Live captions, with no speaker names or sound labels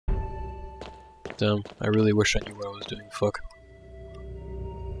Damn, I really wish I knew what I was doing, fuck.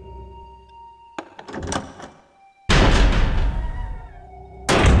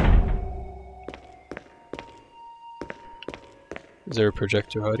 Is there a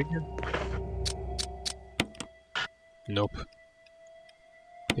projector hiding here? Nope.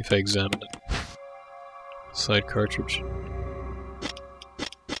 If I examine it. Side cartridge.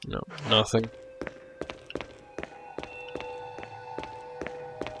 No, nothing.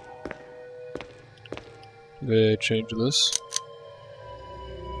 Did I change this?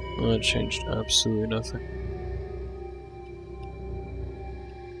 Oh, it changed absolutely nothing.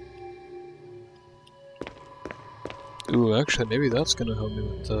 Ooh, actually, maybe that's gonna help me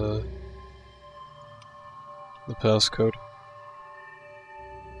with the passcode.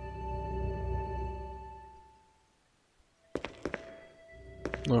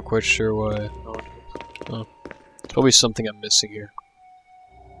 Not quite sure why. Oh, it's probably something I'm missing here.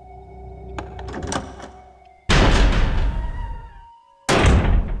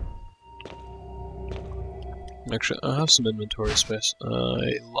 Actually, I have some inventory space.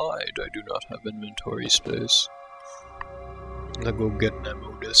 I lied, I do not have inventory space. I'm gonna go get an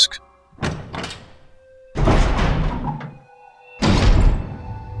ammo disc.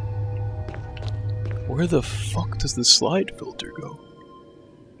 Where the fuck does the slide filter go?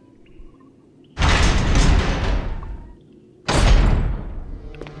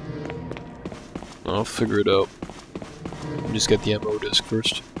 I'll figure it out. Just get the ammo disc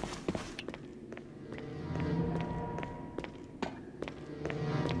first.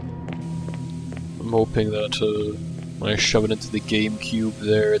 I'm hoping that when I shove it into the GameCube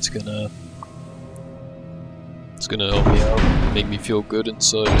there, it's gonna help me out, make me feel good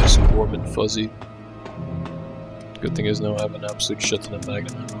inside, nice and warm and fuzzy. Good thing is now I have an absolute shit ton of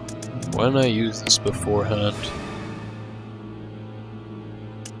magnet ammo. Why didn't I use this beforehand?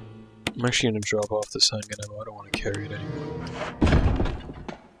 I'm actually gonna drop off this handgun ammo, I don't want to carry it anymore.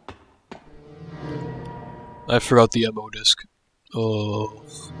 I forgot the ammo disc. Oh.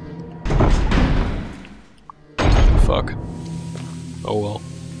 Fuck. Oh well.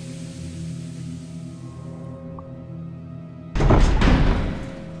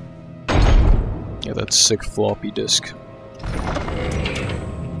 Yeah, that sick floppy disk.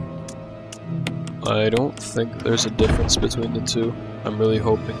 I don't think there's a difference between the two. I'm really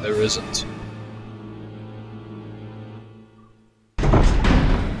hoping there isn't.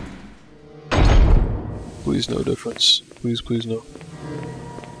 Please no difference. Please, please no.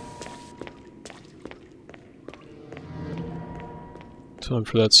 Time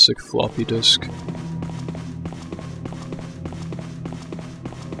for that sick floppy disk.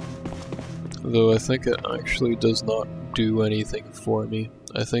 Though I think it actually does not do anything for me.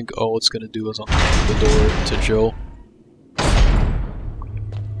 I think all it's gonna do is unlock the door to Jill.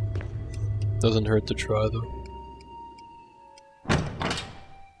 Doesn't hurt to try though.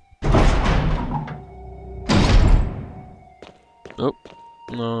 Nope.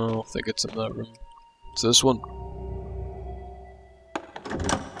 No, I don't think it's in that room. It's this one.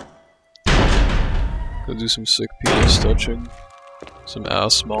 Go do some sick penis touching. Some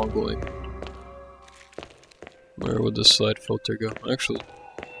ass mongling. Where would the slide filter go? Actually,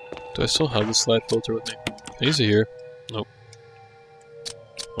 do I still have the slide filter with me? Is it here? Nope.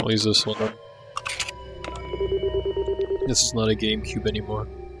 I'll use this one then. This is not a GameCube anymore.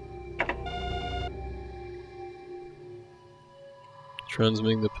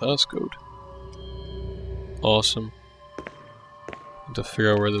 Transmitting the passcode. Awesome. Need to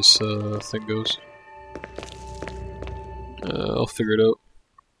figure out where this thing goes. I'll figure it out.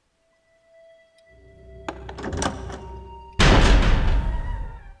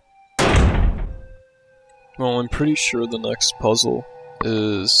 Well, I'm pretty sure the next puzzle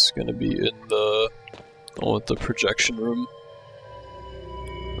is gonna be in the projection room.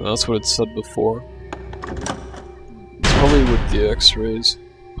 That's what it said before. It's probably with the X-rays.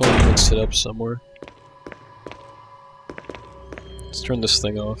 Probably mixed it up somewhere. Let's turn this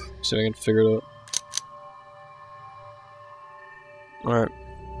thing off, see if I can figure it out. Alright.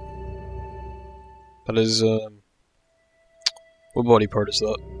 That is, what body part is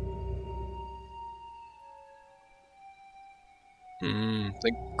that? I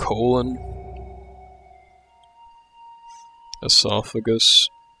think colon. Esophagus.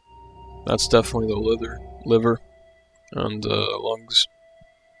 That's definitely the liver. And, lungs.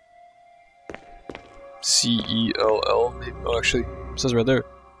 C-E-L-L, maybe. Oh, actually, it says right there.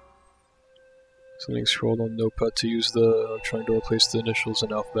 Something scrolled on Notepad to use the trying to replace the initials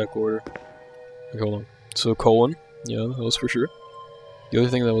in alphabetical order. Okay, hold on. So colon, yeah, that was for sure. The other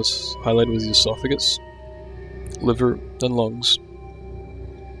thing that was highlighted was the esophagus, liver, then lungs.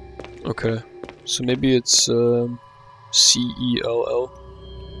 Okay. So maybe it's C-E-L-L.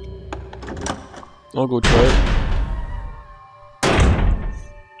 I'll go try it.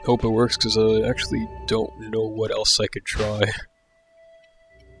 Hope it works, because I actually don't know what else I could try.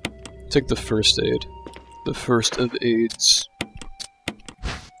 Take the first aid. The first of aids.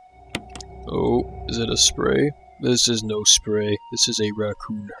 Oh, is it a spray? This is no spray. This is a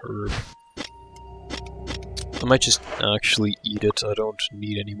raccoon herb. I might just actually eat it. I don't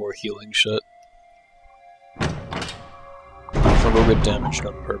need any more healing shit. I'll go get damaged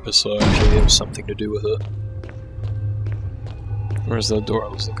on purpose so I actually have something to do with it. Where's that door I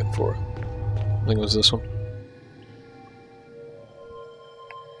was looking for? I think it was this one.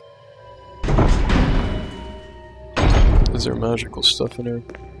 Is there magical stuff in here?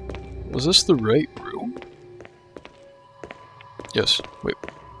 Was this the right room? Yes. Wait.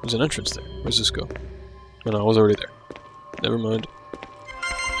 There's an entrance there. Where's this go? Oh no, I was already there. Never mind.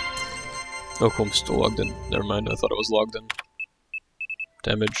 Oh cool, I'm still logged in. Never mind, I thought I was logged in.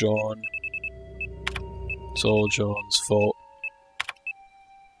 Damn it, John. It's all John's fault.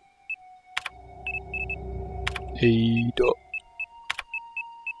 Hey, duh.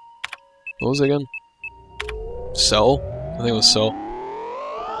 What was it again? Cell? I think it was Cell.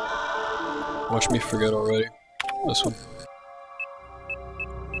 Watch me forget already. This one.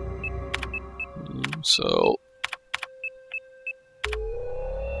 Cell.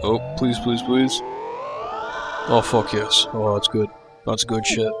 Oh, please, please, please. Oh, fuck yes. Oh, that's good. That's good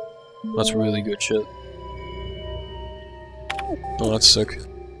shit. That's really good shit. Oh, that's sick.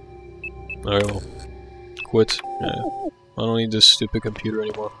 Alright, well. Quit. Yeah. I don't need this stupid computer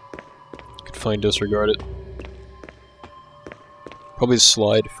anymore. I can fine disregard it. Probably the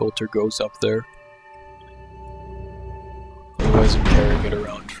slide filter goes up there. Otherwise I'm carrying it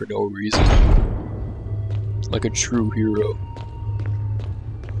around for no reason. Like a true hero.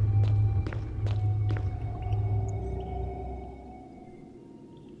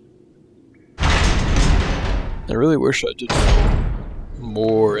 I really wish I did know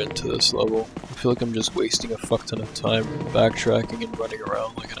more into this level. I feel like I'm just wasting a fuck ton of time backtracking and running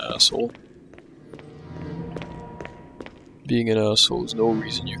around like an asshole. Being an asshole is no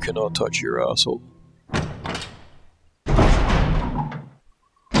reason you cannot touch your asshole.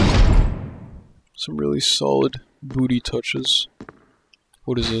 Some really solid booty touches.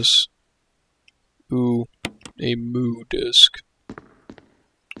 What is this? Ooh, a moo disc.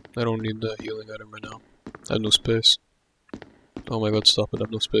 I don't need the healing item right now. I have no space. Oh my god, stop it, I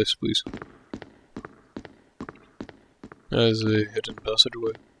have no space, please. That is a hidden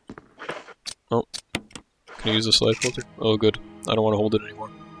passageway. Oh. Can I use the slide filter? Oh good. I don't want to hold it anymore.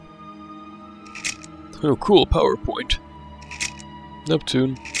 Oh cool, PowerPoint.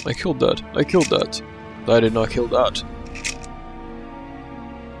 Neptune. I killed that. I killed that. I did not kill that.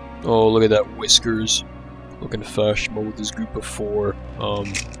 Oh, look at that whiskers. Looking fashionable with this group of 4,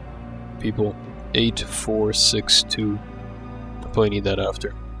 people. 8, 4, 6, 2. I probably need that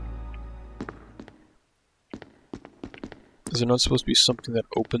after. Is there not supposed to be something that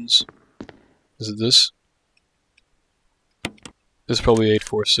opens? Is it this? This is probably 8,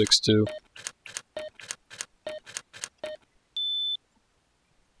 4, 6, 2.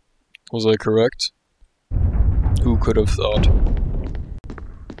 Was I correct? Who could have thought?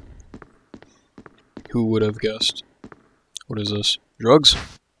 Who would have guessed? What is this? Drugs?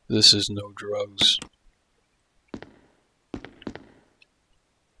 This is no drugs.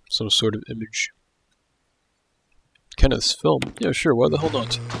 Some sort of image. Kenneth's film? Yeah, sure, why the hell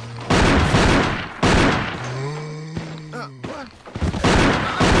not? What?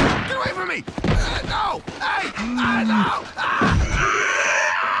 Get away from me! No! Hey! No!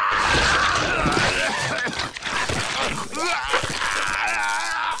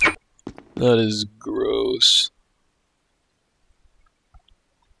 That is gross.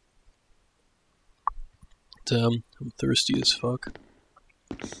 Damn, I'm thirsty as fuck.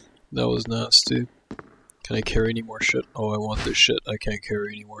 That was nasty. Can I carry any more shit? Oh, I want this shit. I can't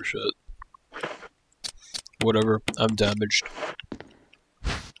carry any more shit. Whatever, I'm damaged.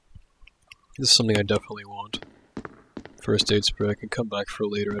 This is something I definitely want. First aid spray, I can come back for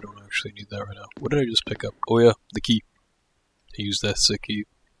later. I don't actually need that right now. What did I just pick up? Oh yeah, the key. I used that sick key.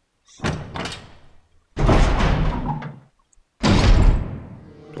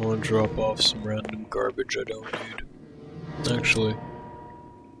 I want to drop off some random garbage I don't need. Actually.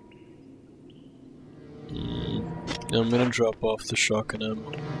 Yeah, I'm gonna drop off the shotgun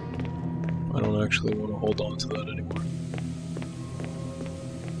ammo. I don't actually want to hold on to that anymore.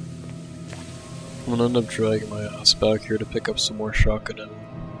 I'm gonna end up dragging my ass back here to pick up some more shotgun ammo.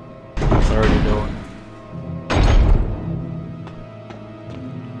 I already know it.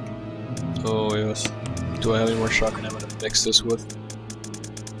 Oh yes. Do I have any more shotgun ammo to mix this with?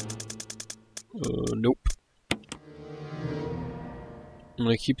 Nope. I'm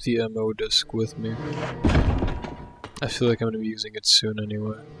gonna keep the ammo disc with me. I feel like I'm gonna be using it soon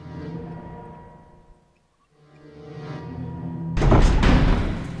anyway.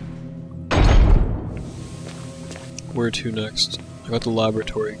 Where to next? I got the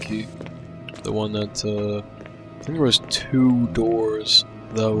laboratory key. The one that, I think there was 2 doors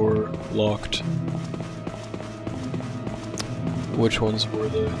that were locked. Which ones were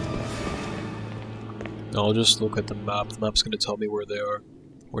they? I'll just look at the map. The map's gonna tell me where they are.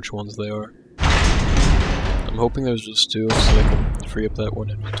 Which ones they are. I'm hoping there's just 2, so I can free up that one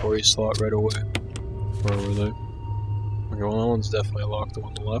inventory slot right away. Where were they? Okay, well that one's definitely locked, the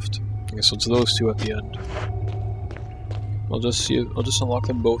one on the left. Okay, so it's those 2 at the end. I'll just unlock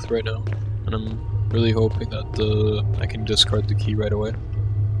them both right now, and I'm really hoping that I can discard the key right away.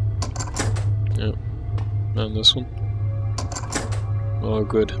 Yeah, and this one. Oh,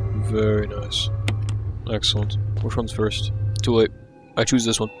 good, very nice, excellent. Which one's first? Too late. I choose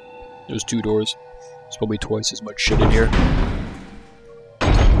this one. There's 2 doors. There's probably twice as much shit in here.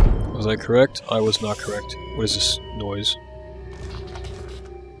 Was I correct? I was not correct. What is this noise?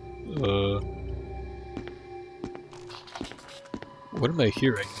 What am I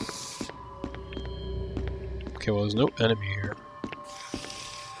hearing? Okay, well there's no enemy here.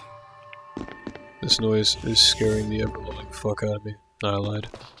 This noise is scaring the ever-loving fuck out of me. Nah, I lied.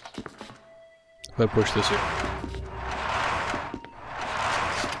 If I push this here.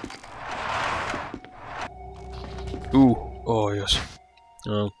 Ooh, oh yes.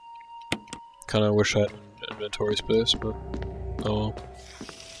 Kinda wish I had an inventory space, but oh well.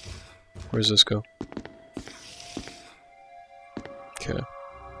 Where's this go? Okay.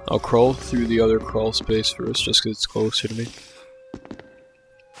 I'll crawl through the other crawl space first, just because it's closer to me.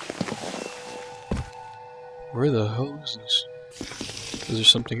 Where the hell is this? Is there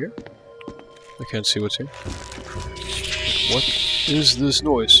something here? I can't see what's here. What is this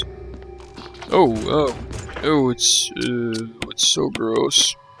noise? Oh, it's so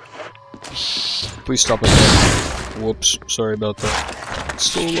gross. Please stop it. Whoops, sorry about that. It's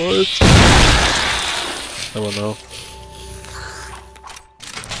still alive. I don't know.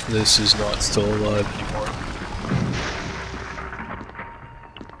 This is not still alive anymore.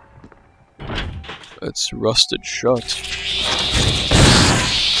 It's rusted shut.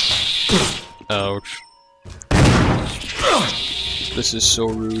 Ouch. This is so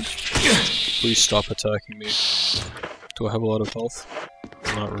rude. Please stop attacking me. Do I have a lot of health?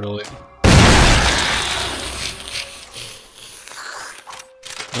 Not really.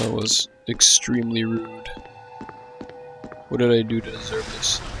 That was extremely rude. What did I do to deserve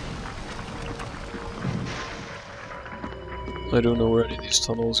this? I don't know where any of these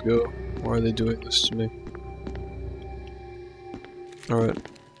tunnels go. Why are they doing this to me? Alright,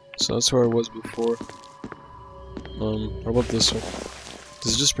 so that's where I was before. How about this one?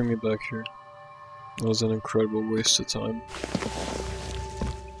 Does it just bring me back here? That was an incredible waste of time.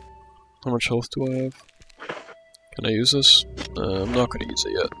 How much health do I have? Can I use this? I'm not gonna use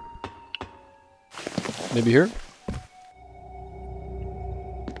it yet. Maybe here?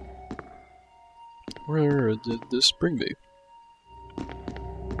 Where did this bring me?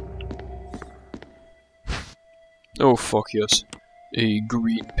 Oh fuck yes. A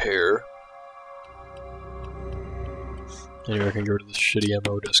green pear. Anyway, I can go to this shitty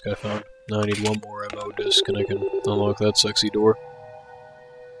ammo disc I found. Now I need one more ammo disc and I can unlock that sexy door.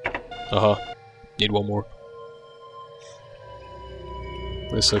 Aha. Need one more.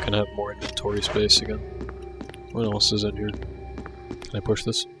 At least I can have more inventory space again. What else is in here? Can I push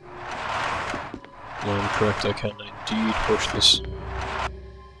this? No, I'm correct, I can indeed push this.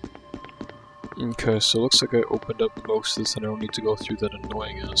 Okay, so it looks like I opened up most of this and I don't need to go through that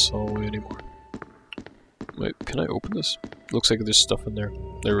annoying ass hallway anymore. Wait, can I open this? Looks like there's stuff in there.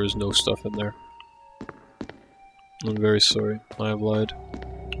 There is no stuff in there. I'm very sorry, I have lied.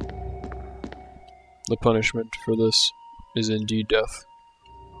 The punishment for this is indeed death.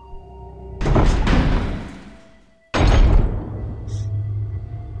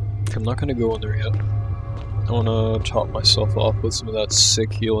 I'm not gonna go in there yet. I wanna top myself off with some of that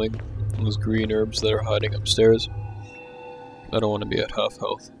sick healing. Those green herbs that are hiding upstairs. I don't want to be at half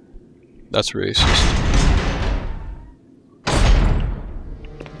health. That's racist.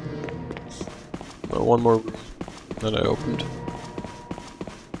 One more room that I opened.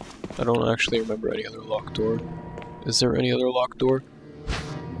 I don't actually remember any other locked door. Is there any other locked door?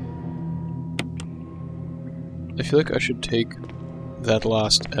 I feel like I should take that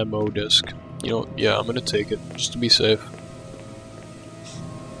last ammo disc. You know, yeah, I'm gonna take it, just to be safe.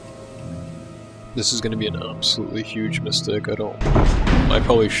 This is going to be an absolutely huge mistake. I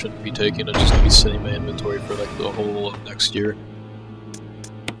probably shouldn't be taking it, just to be sitting in my inventory for like the whole of next year.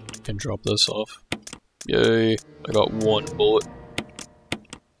 Can drop this off. Yay, I got 1 bullet.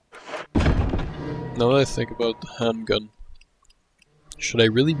 Now that I think about the handgun, should I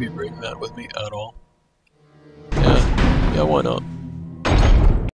really be bringing that with me at all? Yeah, why not?